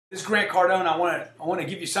This is Grant Cardone. I want to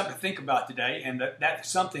give you something to think about today, and that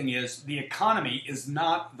something is the economy is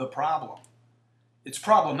not the problem. It's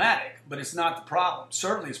problematic, but it's not the problem.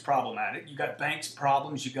 Certainly, it's problematic. You got banks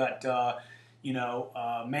problems. You got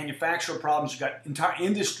manufacturer problems. You got entire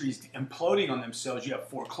industries imploding on themselves. You have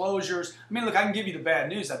foreclosures. I mean, look, I can give you the bad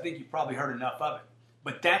news. I think you've probably heard enough of it,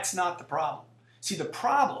 but that's not the problem. See, the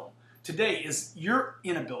problem today is your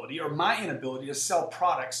inability or my inability to sell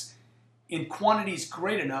products in quantities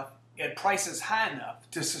great enough at prices high enough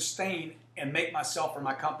to sustain and make myself or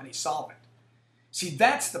my company solvent. See,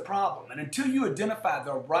 that's the problem. And until you identify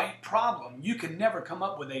the right problem, you can never come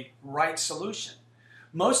up with a right solution.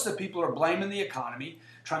 Most of the people are blaming the economy,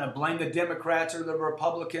 trying to blame the Democrats or the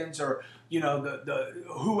Republicans or the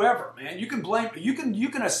whoever, man. You can blame, you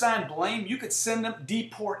can assign blame, you could send them,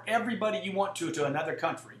 deport everybody you want to another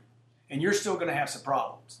country, and you're still going to have some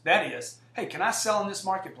problems. That is, hey, can I sell in this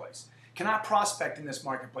marketplace? Can I prospect in this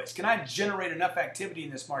marketplace? Can I generate enough activity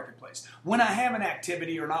in this marketplace? When I have an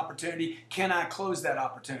activity or an opportunity, can I close that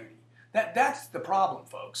opportunity? That's the problem,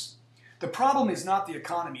 folks. The problem is not the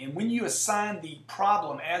economy. And when you assign the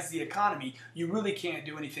problem as the economy, you really can't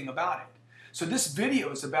do anything about it. So this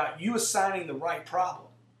video is about you assigning the right problem.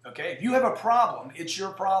 Okay? If you have a problem, it's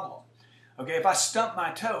your problem. Okay? If I stump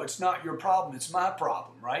my toe, it's not your problem, it's my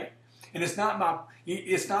problem, right? And it's not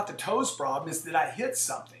the toe's problem, it's that I hit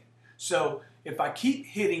something. So if I keep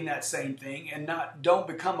hitting that same thing and don't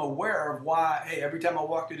become aware of why, hey, every time I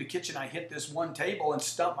walk through the kitchen I hit this one table and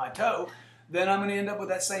stump my toe, then I'm going to end up with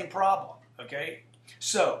that same problem, okay?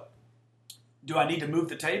 So do I need to move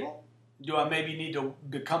the table? Do I maybe need to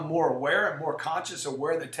become more aware and more conscious of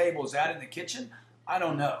where the table is at in the kitchen? I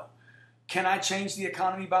don't know. Can I change the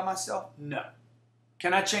economy by myself? No.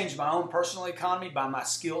 Can I change my own personal economy by my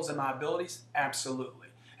skills and my abilities? Absolutely.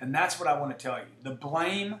 And that's what I want to tell you. The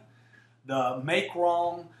blame, the make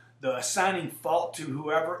wrong, the assigning fault to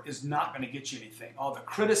whoever is not going to get you anything. All the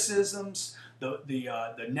criticisms, the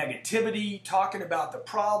negativity, talking about the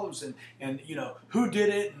problems and who did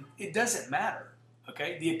it, it doesn't matter.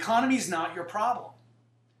 Okay? The economy is not your problem.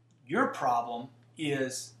 Your problem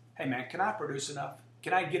is, hey man, can I produce enough?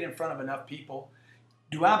 Can I get in front of enough people?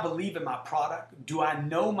 Do I believe in my product? Do I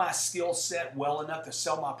know my skill set well enough to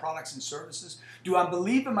sell my products and services? Do I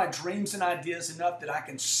believe in my dreams and ideas enough that I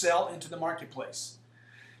can sell into the marketplace?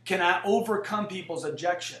 Can I overcome people's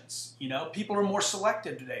objections? People are more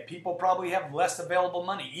selective today. People probably have less available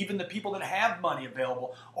money. Even the people that have money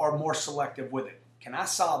available are more selective with it. Can I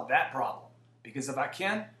solve that problem? Because if I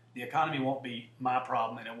can, the economy won't be my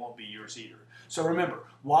problem and it won't be yours either. So remember,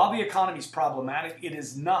 while the economy is problematic, it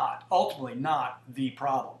is ultimately not the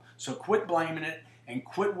problem. So quit blaming it and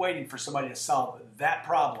quit waiting for somebody to solve that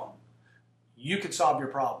problem. You can solve your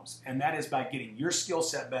problems, and that is by getting your skill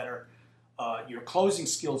set better, your closing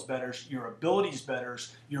skills better, your abilities better,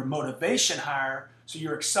 your motivation higher, so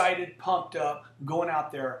you're excited, pumped up, going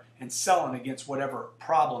out there and selling against whatever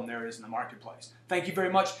problem there is in the marketplace. Thank you very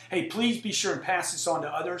much. Hey, please be sure and pass this on to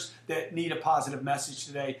others that need a positive message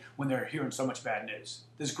today when they're hearing so much bad news.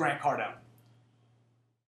 This is Grant Cardone.